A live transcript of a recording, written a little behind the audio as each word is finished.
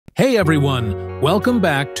Hey everyone, welcome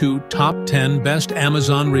back to Top 10 Best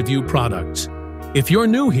Amazon Review Products. If you're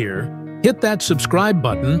new here, hit that subscribe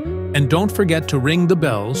button and don't forget to ring the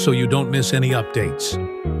bell so you don't miss any updates.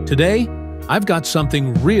 Today, I've got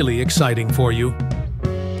something really exciting for you.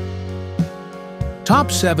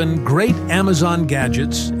 Top 7 great Amazon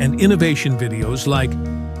gadgets and innovation videos like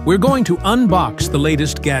we're going to unbox the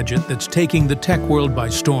latest gadget that's taking the tech world by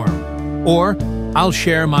storm, or I'll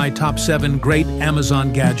share my top 7 great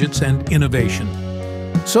Amazon gadgets and innovation.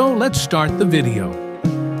 So let's start the video.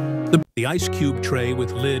 The ice cube tray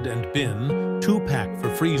with lid and bin, 2-pack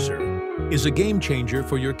for freezer, is a game changer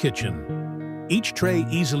for your kitchen. Each tray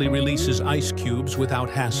easily releases ice cubes without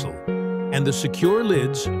hassle, and the secure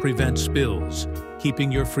lids prevent spills,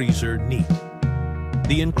 keeping your freezer neat.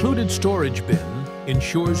 The included storage bin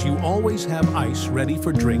ensures you always have ice ready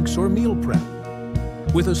for drinks or meal prep.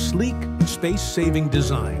 With a sleek, space-saving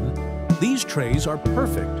design, these trays are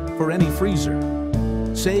perfect for any freezer.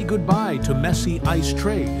 Say goodbye to messy ice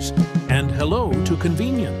trays and hello to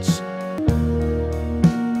convenience.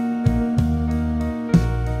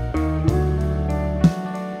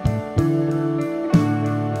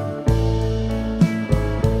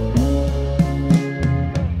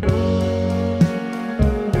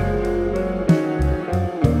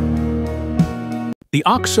 The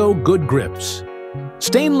OXO Good Grips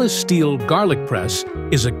Stainless steel garlic press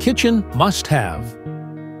is a kitchen must-have.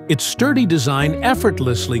 Its sturdy design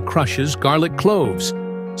effortlessly crushes garlic cloves,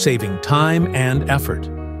 saving time and effort.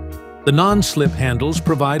 The non-slip handles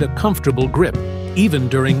provide a comfortable grip, even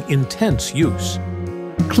during intense use.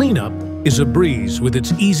 Cleanup is a breeze with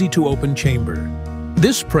its easy-to-open chamber.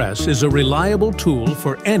 This press is a reliable tool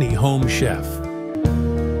for any home chef.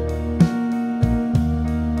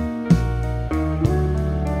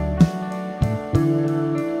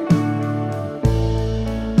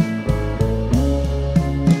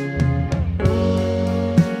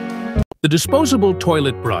 The disposable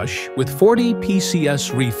toilet brush with 40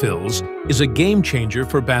 PCS refills is a game-changer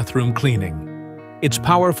for bathroom cleaning. Its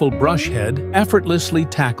powerful brush head effortlessly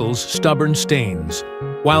tackles stubborn stains,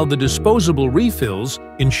 while the disposable refills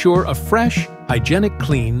ensure a fresh, hygienic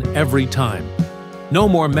clean every time. No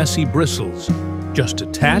more messy bristles, just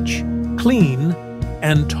attach, clean,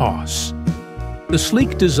 and toss. The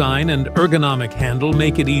sleek design and ergonomic handle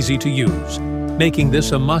make it easy to use, making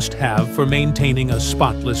this a must-have for maintaining a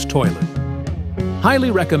spotless toilet.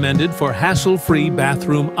 Highly recommended for hassle-free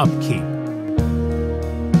bathroom upkeep.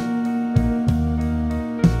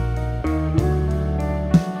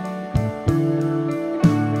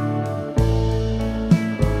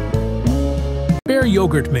 Bear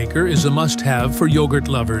Yogurt Maker is a must-have for yogurt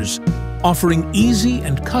lovers, offering easy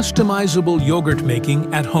and customizable yogurt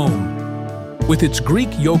making at home. With its Greek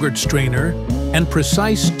yogurt strainer and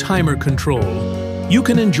precise timer control, you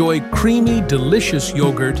can enjoy creamy, delicious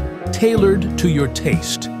yogurt tailored to your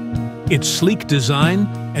taste. Its sleek design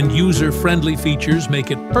and user-friendly features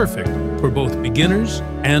make it perfect for both beginners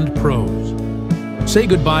and pros. Say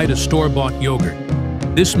goodbye to store-bought yogurt.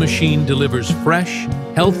 This machine delivers fresh,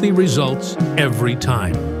 healthy results every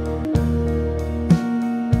time.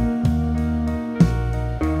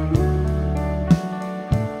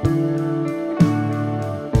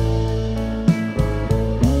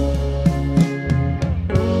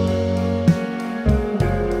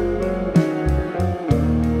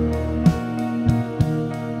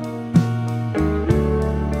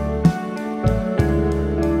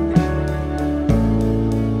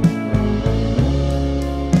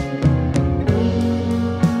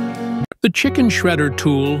 The chicken shredder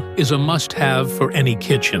tool is a must-have for any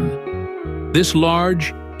kitchen. This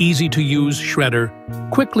large, easy-to-use shredder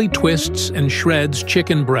quickly twists and shreds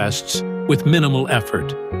chicken breasts with minimal effort.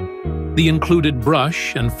 The included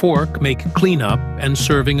brush and fork make cleanup and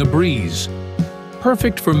serving a breeze.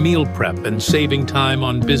 Perfect for meal prep and saving time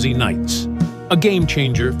on busy nights. A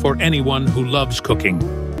game-changer for anyone who loves cooking.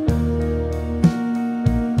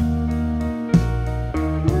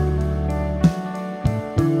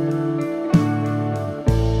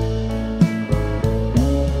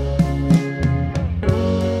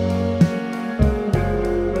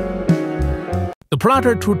 The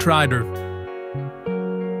Prater Trutrider,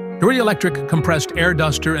 the electric compressed air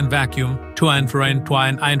duster and vacuum,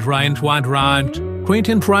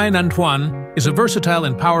 is a versatile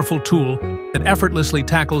and powerful tool that effortlessly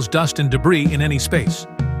tackles dust and debris in any space.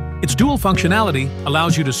 Its dual functionality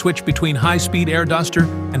allows you to switch between high-speed air duster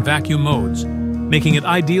and vacuum modes, making it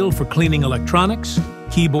ideal for cleaning electronics,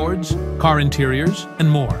 keyboards, car interiors,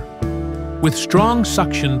 and more. With strong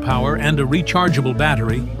suction power and a rechargeable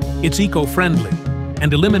battery, it's eco-friendly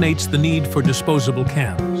and eliminates the need for disposable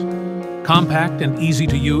cans. Compact and easy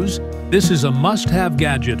to use, this is a must-have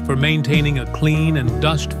gadget for maintaining a clean and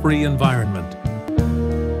dust-free environment.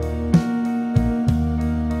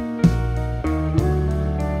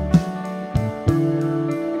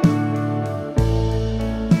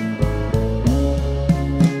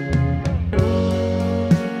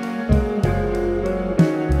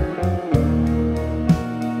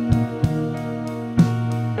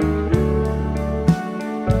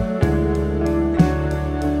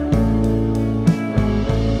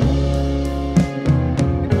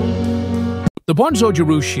 The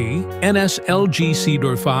Bonzojirushi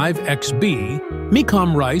NSLG-C5XB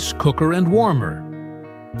Micom Rice Cooker and Warmer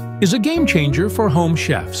is a game-changer for home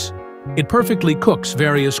chefs. It perfectly cooks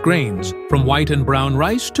various grains, from white and brown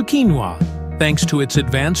rice to quinoa, thanks to its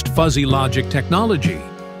advanced fuzzy logic technology.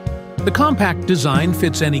 The compact design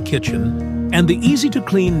fits any kitchen, and the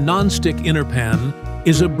easy-to-clean non-stick inner pan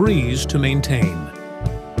is a breeze to maintain.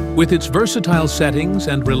 With its versatile settings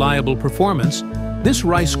and reliable performance, this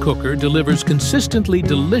rice cooker delivers consistently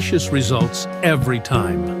delicious results every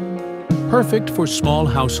time. Perfect for small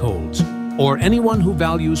households or anyone who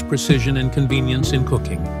values precision and convenience in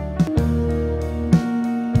cooking.